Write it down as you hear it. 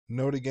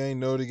Know the gang,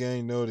 know the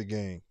gang, know the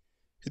gang.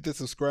 Hit the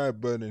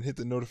subscribe button and hit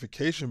the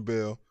notification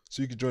bell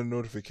so you can join the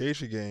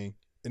notification gang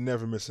and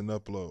never miss an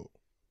upload.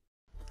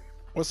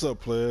 What's up,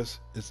 players?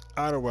 It's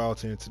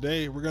IDOLWILD here, and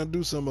today we're going to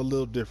do something a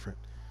little different.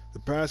 The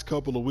past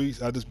couple of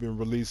weeks, I've just been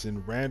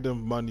releasing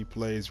random money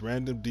plays,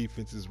 random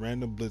defenses,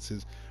 random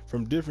blitzes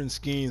from different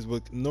schemes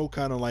with no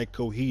kind of like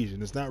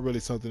cohesion. It's not really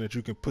something that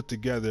you can put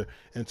together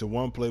into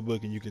one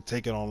playbook and you can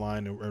take it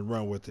online and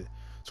run with it.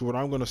 So what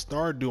I'm going to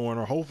start doing,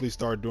 or hopefully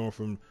start doing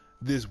from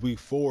this week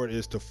forward,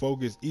 is to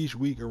focus each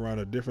week around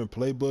a different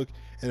playbook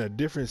and a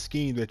different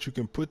scheme that you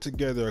can put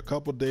together, a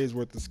couple days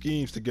worth of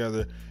schemes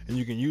together, and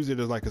you can use it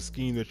as like a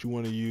scheme that you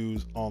want to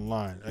use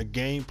online, a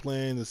game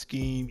plan, a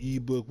scheme,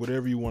 ebook,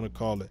 whatever you want to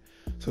call it.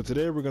 So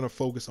today we're going to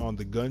focus on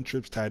the gun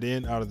trips tight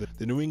end out of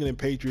the New England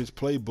Patriots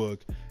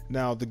playbook.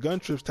 Now the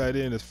gun trips tight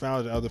end is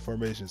found in other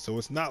formations, so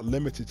it's not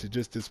limited to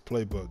just this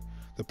playbook.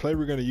 The play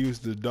we're going to use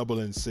is the double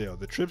end sale.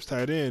 The trips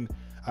tight end,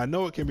 I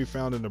know it can be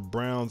found in the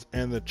Browns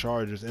and the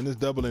Chargers, and this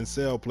double end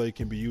sale play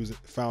can be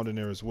found in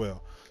there as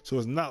well. So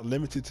it's not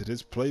limited to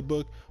this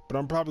playbook, but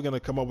I'm probably going to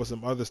come up with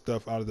some other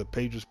stuff out of the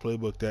Patriots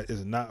playbook that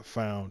is not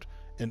found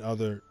in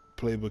other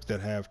playbooks that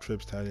have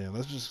trips tight end.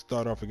 Let's just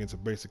start off against a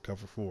basic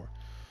cover 4.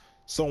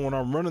 So when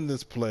I'm running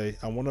this play,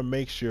 I want to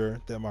make sure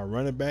that my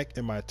running back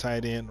and my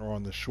tight end are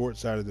on the short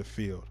side of the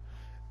field,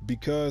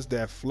 because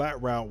that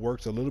flat route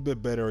works a little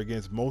bit better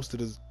against most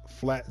of the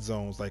flat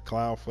zones like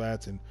cloud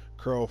flats and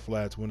curl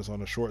flats when it's on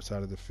the short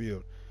side of the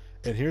field.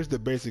 And here's the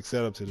basic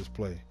setup to this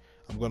play.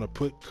 I'm going to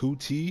put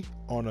QT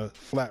on a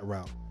flat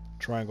route,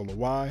 triangle to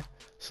Y,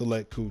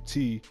 select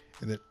QT,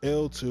 and then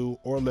L2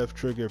 or left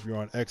trigger if you're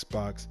on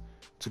Xbox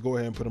to go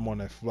ahead and put him on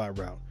that flat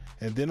route.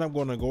 And then I'm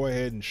going to go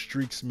ahead and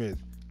streak Smith,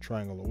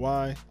 triangle to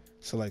Y,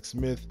 select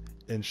Smith,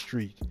 and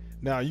streak.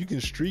 Now you can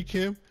streak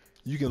him,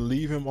 you can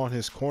leave him on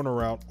his corner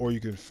route, or you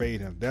can fade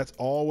him. That's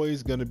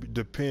always going to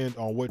depend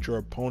on what your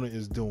opponent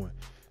is doing.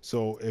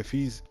 So if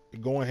he's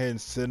going ahead and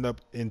setting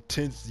up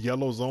intense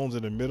yellow zones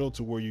in the middle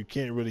to where you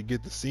can't really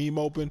get the seam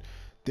open,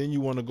 then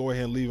you want to go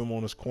ahead and leave him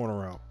on his corner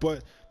route.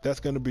 But that's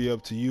going to be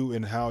up to you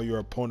and how your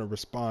opponent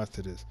responds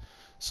to this.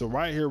 So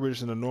right here, we're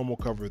just in a normal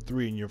cover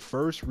 3, and your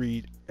first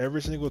read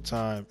every single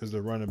time is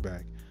the running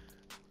back.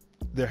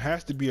 There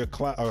has to be a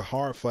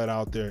hard flat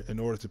out there in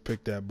order to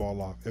pick that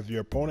ball off. If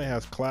your opponent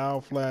has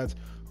cloud flats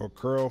or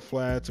curl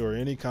flats or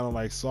any kind of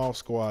like soft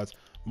squads,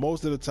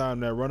 most of the time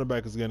that running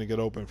back is going to get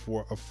open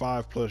for a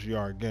 5+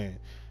 yard gain.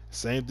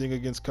 Same thing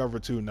against cover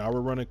 2. Now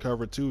we're running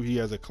cover 2. He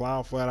has a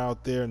cloud flat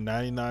out there,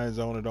 99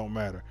 zone, it don't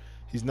matter.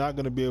 He's not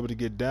going to be able to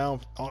get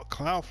down.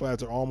 Cloud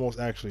flats are almost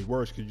actually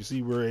worse because you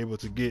see we're able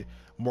to get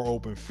more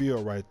open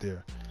field right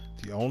there.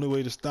 The only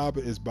way to stop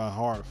it is by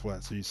hard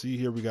flat. So you see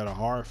here we got a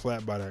hard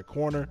flat by that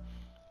corner.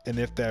 And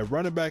if that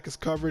running back is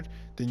covered,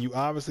 then you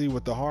obviously,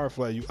 with the hard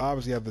flat, you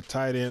obviously have the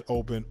tight end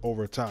open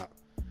over top.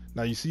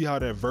 Now you see how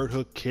that vert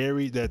hook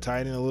carried that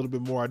tight end a little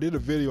bit more. I did a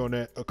video on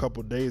that a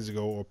couple days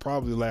ago, or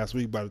probably last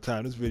week by the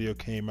time this video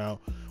came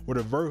out, where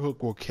the vert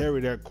hook will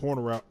carry that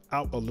corner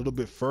out a little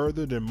bit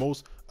further than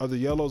most of the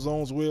yellow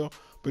zones will,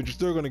 but you're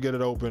still going to get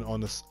it open on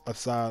the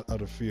side of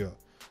the field.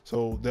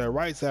 So that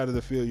right side of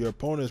the field, your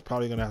opponent is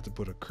probably going to have to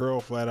put a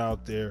curl flat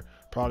out there,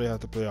 probably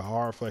have to play a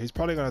hard flat. He's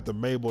probably going to have to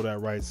Mabel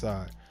that right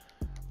side.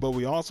 But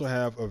we also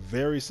have a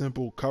very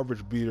simple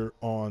coverage beater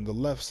on the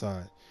left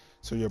side.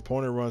 So your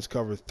opponent runs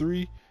cover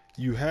 3.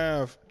 You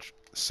have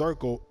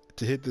circle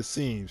to hit the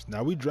seams.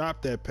 Now we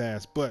dropped that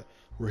pass, but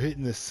we're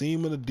hitting the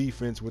seam of the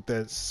defense with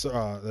that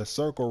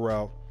circle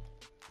route,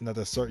 not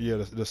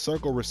the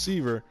circle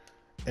receiver,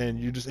 and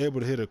you're just able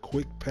to hit a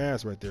quick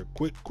pass right there.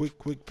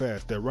 Quick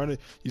pass. That running,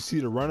 you see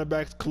the running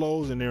backs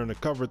close and they're in the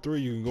cover 3.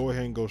 You can go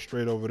ahead and go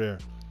straight over there.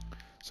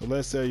 So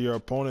let's say your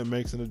opponent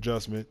makes an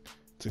adjustment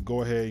to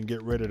go ahead and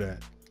get rid of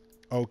that.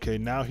 Okay,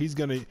 now he's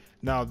gonna,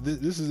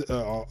 this is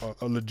a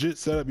legit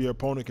setup your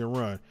opponent can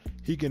run.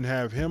 He can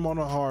have him on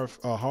a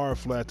hard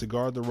flat to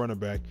guard the running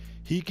back.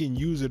 He can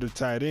use it at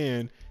tight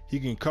end. He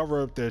can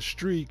cover up that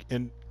streak,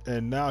 and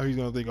now he's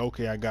gonna think,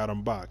 okay, I got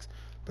him boxed.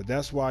 But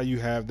that's why you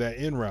have that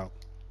in route.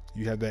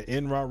 You have that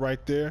in route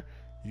right there.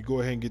 You go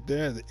ahead and get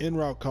there. The in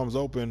route comes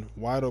open,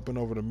 wide open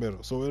over the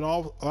middle. So it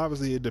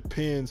obviously it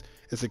depends.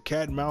 It's a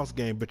cat and mouse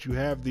game, but you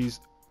have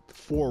these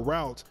 4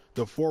 routes.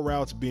 The 4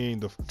 routes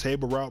being the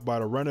table route by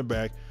the running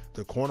back,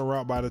 the corner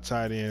route by the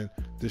tight end,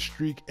 the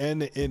streak,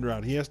 and the in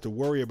route. He has to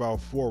worry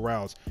about 4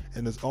 routes,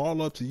 and it's all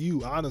up to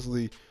you,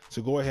 honestly,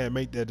 to go ahead and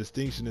make that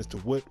distinction as to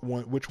which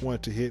one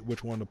to hit,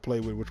 which one to play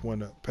with, which one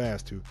to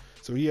pass to.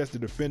 So he has to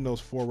defend those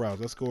 4 routes.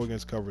 Let's go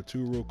against cover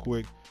 2 real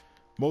quick.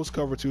 Most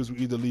cover 2s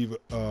will either leave,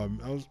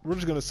 we're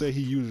just gonna say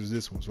he uses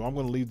this one, so I'm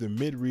gonna leave the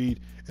mid read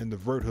and the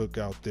vert hook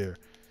out there.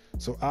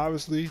 So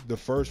obviously the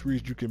first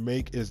read you can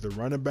make is the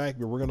running back,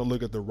 but we're gonna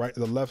look at the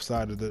left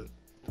side of the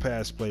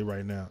pass play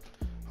right now.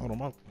 Hold on,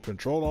 my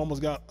controller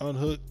almost got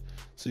unhooked.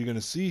 So you're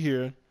gonna see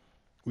here,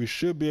 we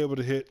should be able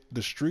to hit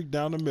the streak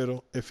down the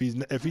middle. If he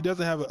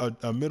doesn't have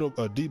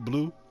a deep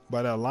blue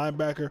by that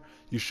linebacker,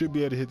 you should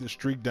be able to hit the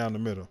streak down the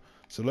middle.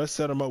 So let's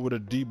set him up with a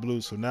deep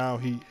blue. So now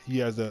he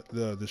has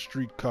the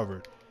streak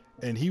covered.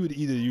 and he would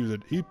either use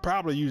it, he'd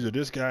probably use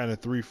this guy in a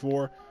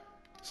 3-4.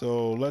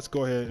 So let's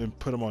go ahead and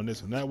put him on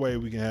this one. That way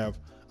we can have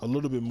a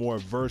little bit more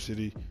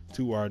adversity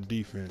to our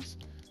defense.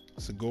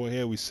 So go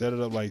ahead, we set it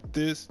up like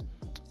this.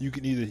 You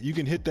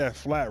can hit that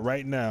flat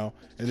right now,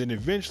 and then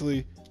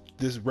eventually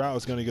this route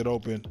is going to get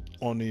open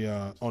on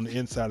the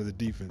inside of the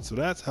defense. So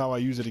that's how I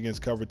use it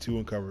against cover 2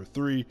 and cover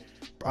 3.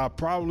 I'll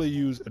probably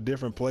use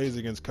different plays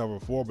against cover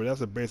 4, but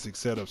that's a basic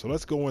setup. So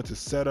let's go into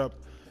setup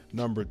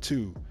number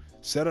 2.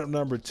 Setup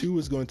number 2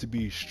 is going to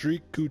be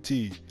streak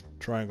QT,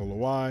 triangle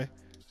Y,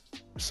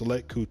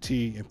 select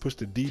QT, and push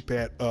the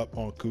D-pad up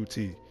on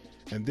QT.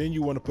 And then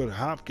you want to put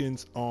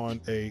Hopkins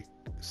on a,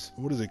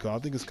 what is it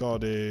called? I think it's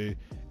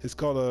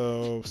called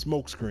a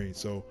smoke screen.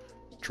 So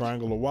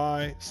triangle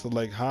Y,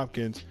 select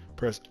Hopkins,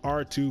 press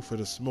R2 for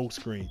the smoke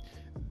screen.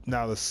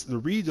 Now the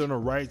reads on the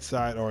right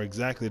side are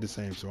exactly the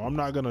same, so I'm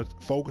not going to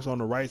focus on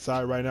the right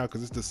side right now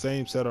because it's the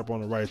same setup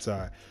on the right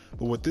side.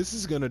 But what this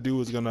is going to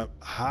do is going to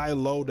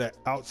high-low that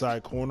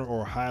outside corner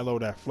or high-low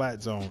that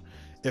flat zone.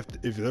 If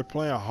they're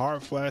playing a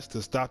hard flash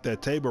to stop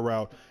that table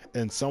route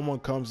and someone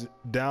comes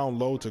down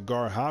low to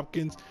guard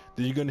Hopkins,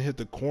 then you're going to hit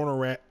the corner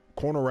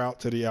route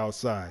to the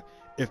outside.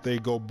 If they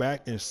go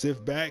back and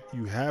sift back,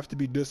 you have to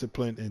be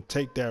disciplined and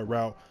take that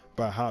route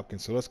by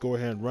Hopkins. So let's go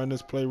ahead and run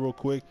this play real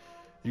quick.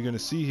 You're going to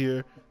see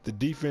here the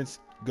defense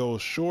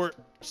goes short,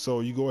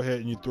 so you go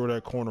ahead and you throw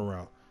that corner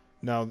route.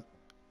 Now,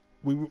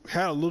 we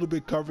had a little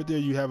bit covered there.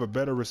 You have a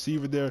better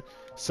receiver there.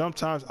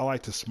 Sometimes I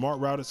like to smart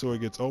route it so it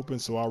gets open,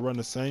 so I'll run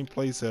the same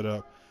play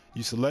setup.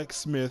 You select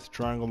Smith,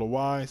 triangle to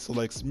Y,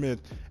 select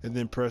Smith, and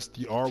then press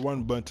the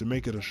R1 button to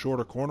make it a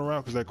shorter corner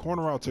route, because that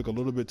corner route took a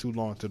little bit too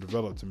long to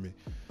develop to me.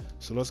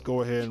 So let's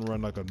go ahead and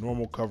run like a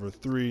normal cover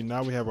 3.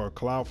 Now we have our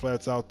cloud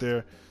flats out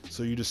there.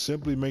 So you just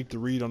simply make the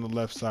read on the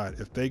left side.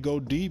 If they go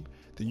deep,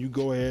 then you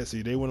go ahead.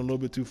 See, they went a little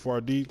bit too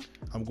far deep.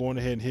 I'm going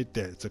ahead and hit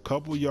that. It's a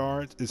couple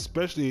yards,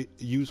 especially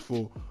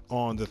useful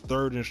on the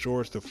 3rd and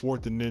shorts, the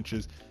 4th and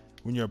inches.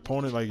 When your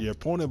opponent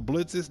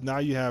blitzes, now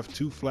you have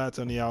 2 flats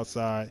on the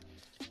outside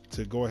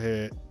to go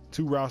ahead,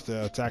 2 routes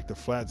to attack the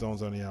flat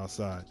zones on the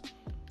outside.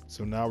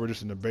 So now we're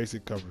just in the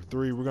basic cover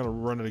 3. We're going to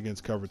run it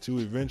against cover 2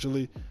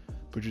 eventually.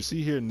 But you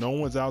see here, no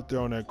one's out there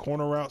on that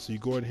corner route, so you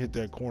go ahead and hit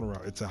that corner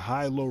route. It's a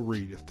high-low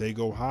read. If they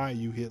go high,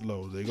 you hit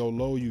low. If they go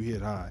low, you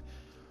hit high.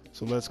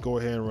 So let's go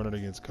ahead and run it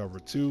against cover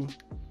 2.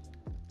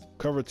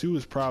 Cover 2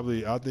 is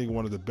probably, I think,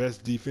 one of the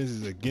best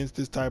defenses against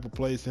this type of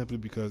play, simply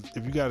because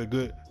if you got a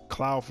good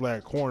cloud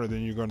flat corner,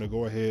 then you're going to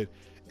go ahead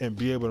and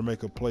be able to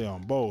make a play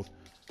on both.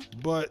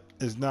 But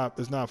it's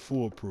not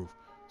foolproof.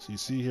 So you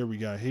see here, we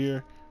got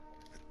here.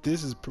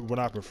 This is what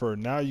I prefer.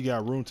 Now you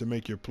got room to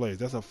make your plays.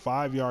 That's a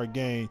 5-yard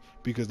gain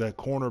because that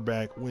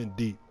cornerback went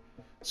deep.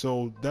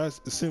 So that's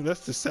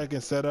the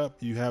second setup.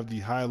 You have the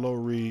high-low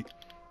read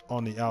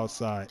on the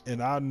outside,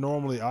 and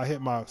I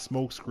hit my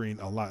smoke screen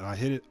a lot. I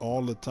hit it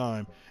all the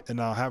time, and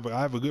I have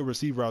a good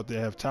receiver out there.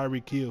 I have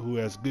Tyreek Hill, who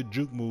has good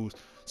juke moves.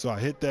 So I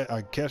hit that,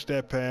 I catch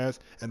that pass,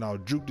 and I'll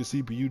juke the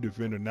CPU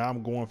defender. Now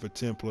I'm going for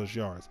 10+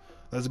 yards.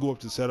 Let's go up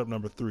to setup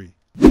number 3.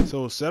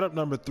 So setup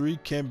number 3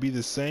 can be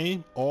the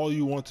same. All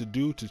you want to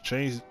do to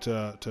change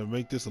to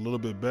make this a little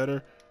bit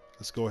better,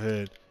 let's go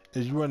ahead,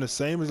 is you run the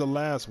same as the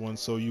last one.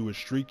 So you would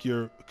streak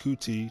your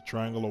QT,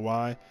 triangle of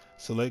Y,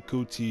 select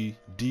QT,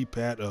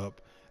 D-pad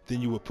up.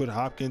 Then you would put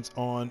Hopkins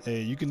on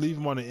you can leave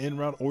him on the in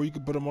route, or you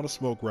can put him on a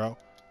smoke route,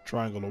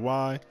 triangle of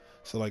Y,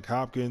 select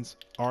Hopkins,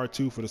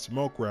 R2 for the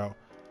smoke route.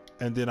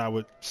 And then I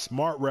would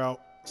smart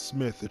route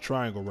Smith, the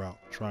triangle route,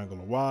 triangle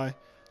of Y,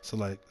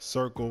 select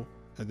circle,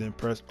 and then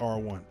press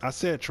R1. I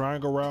said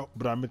triangle route,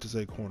 but I meant to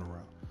say corner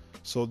route.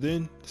 So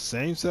then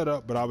same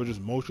setup, but I would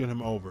just motion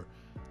him over.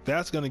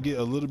 That's going to get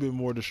a little bit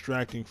more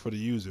distracting for the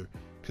user,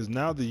 because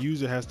now the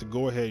user has to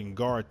go ahead and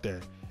guard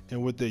that.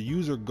 And with the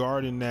user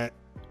guarding that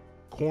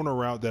corner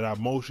route that I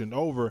motioned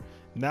over,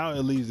 now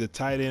it leaves the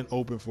tight end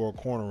open for a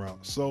corner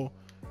route. So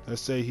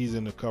let's say he's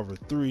in the cover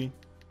 3.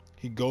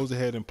 He goes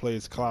ahead and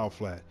plays cloud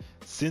flat.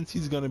 Since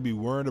he's going to be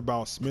worried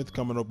about Smith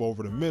coming up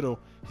over the middle,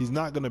 he's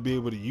not going to be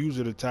able to use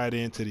the tight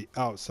end to the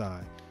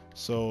outside.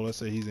 So let's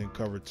say he's in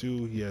cover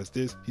 2. He has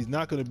this. He's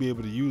not going to be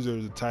able to use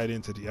the tight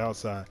end to the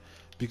outside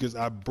because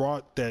I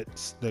brought that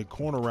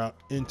corner route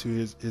into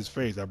his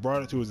face. I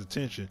brought it to his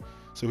attention.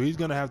 So he's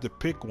going to have to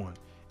pick one.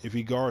 If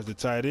he guards the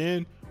tight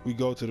end, we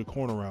go to the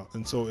corner route.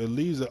 And so it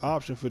leaves the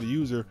option for the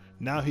user.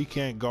 Now he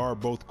can't guard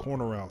both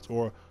corner routes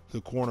or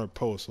the corner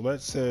post. So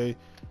let's say,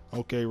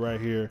 okay, right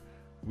here,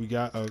 we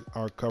got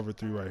our cover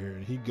 3 right here,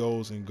 and he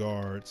goes and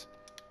guards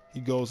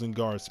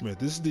Smith.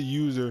 This is the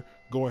user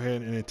go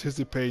ahead and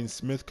anticipating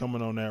Smith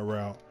coming on that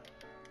route.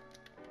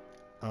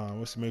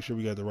 Let's make sure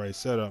we got the right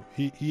setup.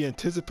 He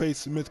anticipates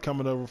Smith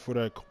coming over for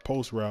that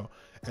post route,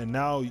 and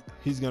now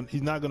he's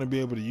not gonna be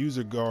able to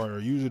user guard or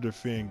user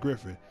defend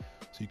Griffin.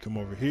 So you come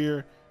over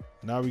here.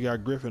 Now we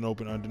got Griffin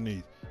open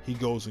underneath. He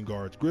goes and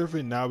guards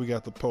Griffin. Now we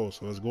got the post.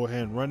 So let's go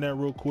ahead and run that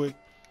real quick.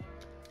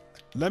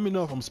 Let me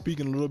know if I'm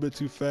speaking a little bit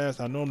too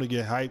fast. I normally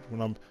get hyped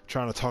when I'm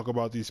trying to talk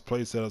about these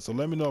play setups. So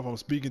let me know if I'm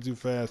speaking too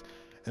fast.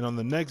 And on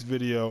the next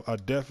video, I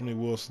definitely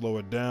will slow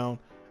it down.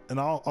 and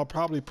I'll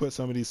probably put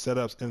some of these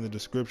setups in the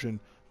description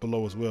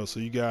below as well, so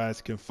you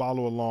guys can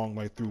follow along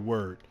like through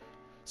Word.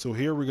 So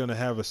here we're going to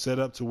have a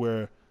setup to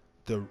where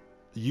the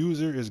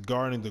user is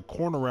guarding the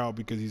corner route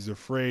because he's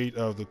afraid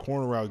of the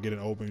corner route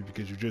getting open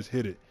because you just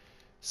hit it.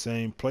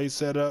 Same play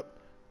setup,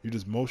 you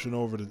just motion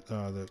over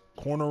the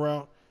corner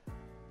route.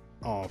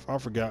 Oh, I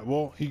forgot.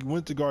 Well, he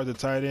went to guard the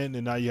tight end,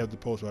 and now you have the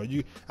post route.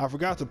 I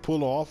forgot to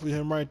pull off of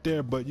him right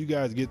there, but you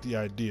guys get the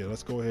idea.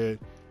 Let's go ahead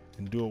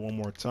and do it one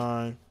more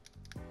time.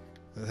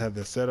 Let's have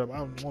that setup.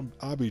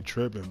 I'll be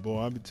tripping, boy.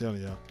 I'll be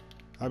telling y'all.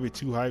 I'll be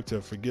too hyped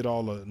to forget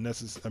all the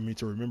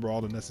to remember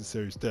all the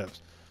necessary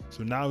steps.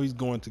 So now he's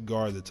going to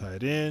guard the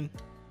tight end,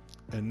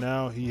 and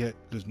now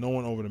there's no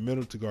one over the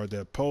middle to guard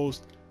that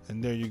post,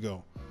 and there you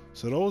go.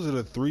 So those are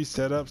the 3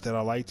 setups that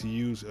I like to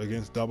use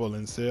against double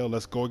and sail.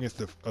 Let's go against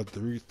the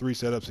three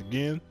setups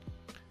again.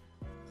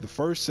 The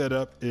first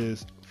setup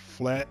is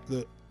flat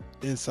the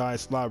inside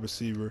slot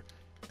receiver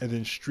and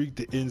then streak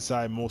the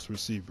inside most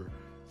receiver.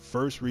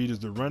 First read is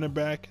the running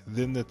back,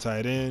 then the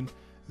tight end,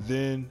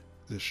 then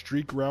the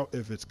streak route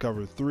if it's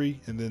cover 3,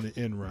 and then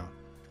the end route.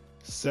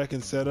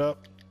 Second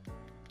setup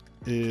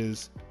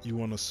is you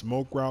want to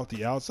smoke route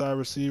the outside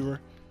receiver,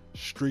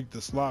 streak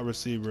the slot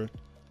receiver,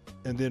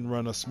 and then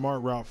run a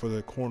smart route for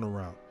the corner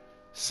route.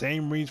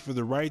 Same reads for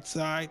the right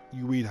side,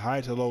 you read high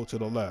to low to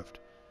the left.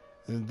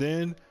 And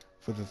then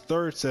for the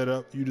third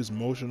setup, you just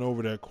motion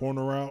over that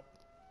corner route,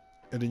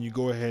 and then you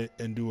go ahead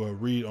and do a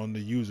read on the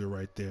user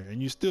right there.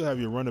 And you still have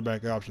your running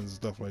back options and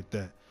stuff like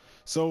that.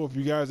 So if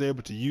you guys are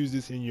able to use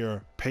this in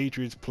your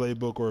Patriots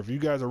playbook, or if you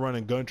guys are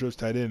running gun trips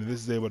tight end and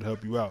this is able to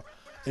help you out.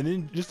 And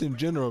then just in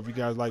general, if you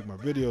guys like my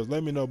videos,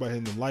 let me know by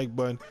hitting the like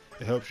button.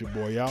 It helps your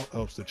boy out,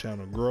 helps the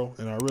channel grow,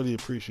 and I really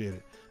appreciate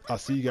it. I'll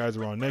see you guys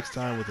around next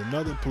time with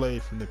another play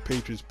from the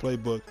Patriots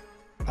playbook.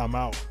 I'm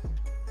out.